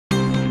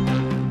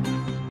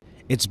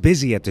It's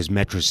busy at this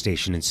metro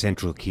station in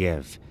central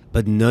Kiev,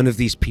 but none of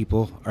these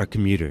people are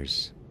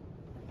commuters.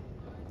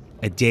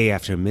 A day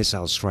after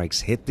missile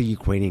strikes hit the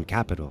Ukrainian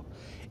capital,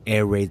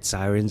 air raid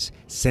sirens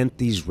sent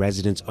these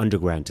residents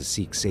underground to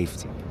seek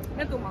safety.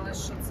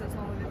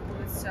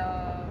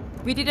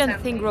 We didn't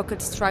think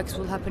rocket strikes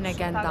will happen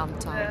again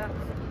downtown.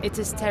 It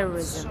is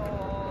terrorism.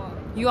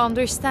 You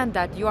understand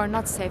that you are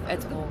not safe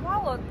at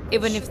home,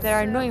 even if there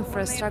are no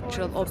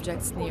infrastructural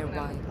objects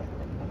nearby.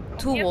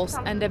 Two walls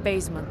and a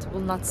basement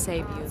will not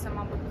save you.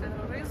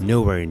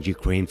 Nowhere in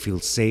Ukraine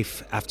feels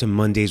safe after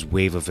Monday's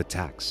wave of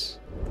attacks.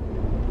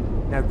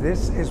 Now,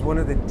 this is one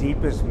of the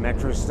deepest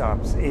metro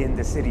stops in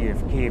the city of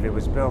Kiev. It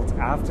was built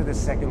after the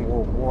Second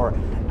World War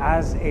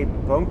as a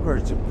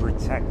bunker to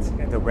protect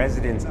the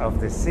residents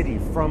of the city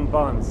from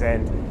bombs,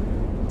 and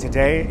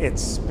today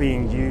it's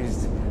being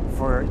used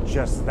for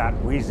just that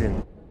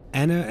reason.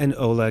 Anna and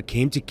Ola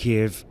came to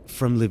Kiev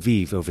from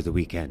Lviv over the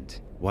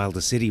weekend, while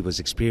the city was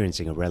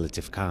experiencing a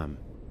relative calm.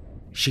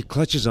 She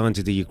clutches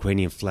onto the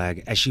Ukrainian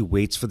flag as she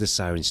waits for the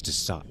sirens to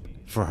stop.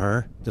 For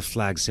her, the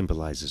flag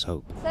symbolizes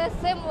hope.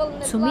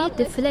 To me,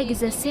 the flag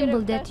is a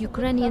symbol that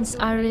Ukrainians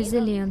are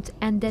resilient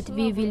and that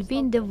we will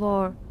win the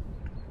war.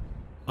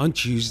 On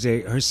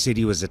Tuesday, her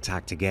city was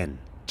attacked again,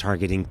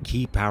 targeting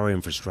key power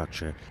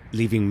infrastructure,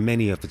 leaving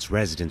many of its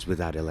residents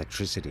without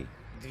electricity.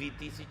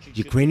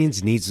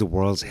 Ukrainians need the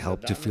world's help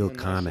to feel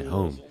calm at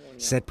home,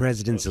 said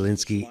President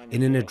Zelensky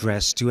in an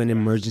address to an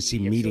emergency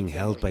meeting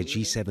held by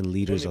G7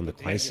 leaders on the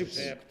crisis.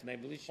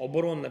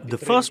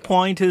 The first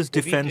point is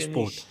defense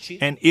support,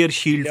 an air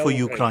shield for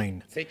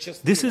Ukraine.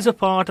 This is a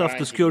part of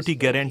the security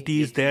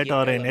guarantees that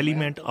are an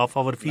element of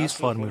our peace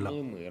formula.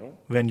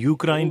 When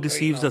Ukraine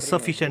receives a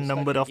sufficient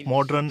number of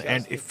modern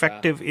and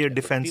effective air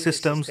defense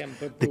systems,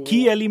 the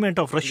key element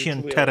of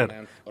Russian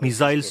terror,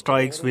 missile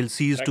strikes, will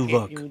cease to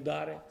work.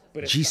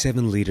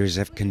 G7 leaders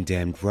have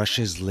condemned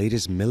Russia's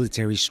latest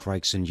military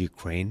strikes on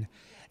Ukraine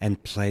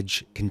and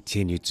pledge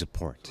continued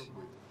support.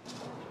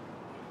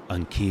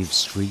 On Kyiv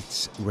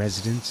streets,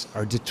 residents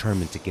are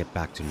determined to get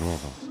back to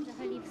normal.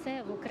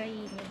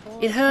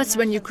 It hurts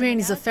when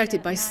Ukraine is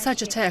affected by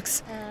such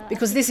attacks,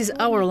 because this is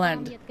our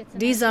land.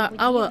 These are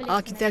our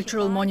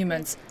architectural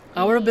monuments,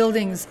 our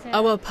buildings,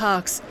 our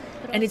parks,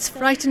 and it's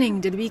frightening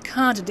that we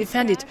can't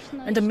defend it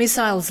and the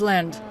missiles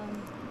land.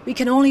 We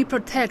can only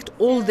protect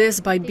all this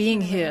by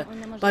being here,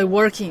 by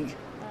working.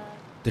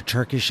 The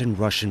Turkish and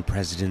Russian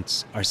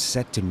presidents are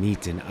set to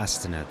meet in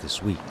Astana this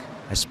week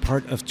as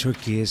part of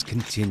Turkey's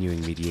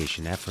continuing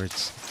mediation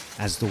efforts,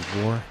 as the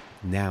war,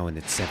 now in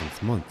its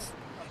 7th month,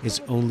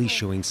 is only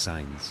showing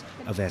signs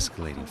of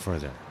escalating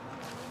further.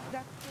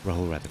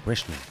 Rahul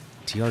Radhakrishnan,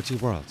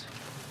 TRT World,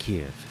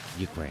 Kiev,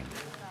 Ukraine.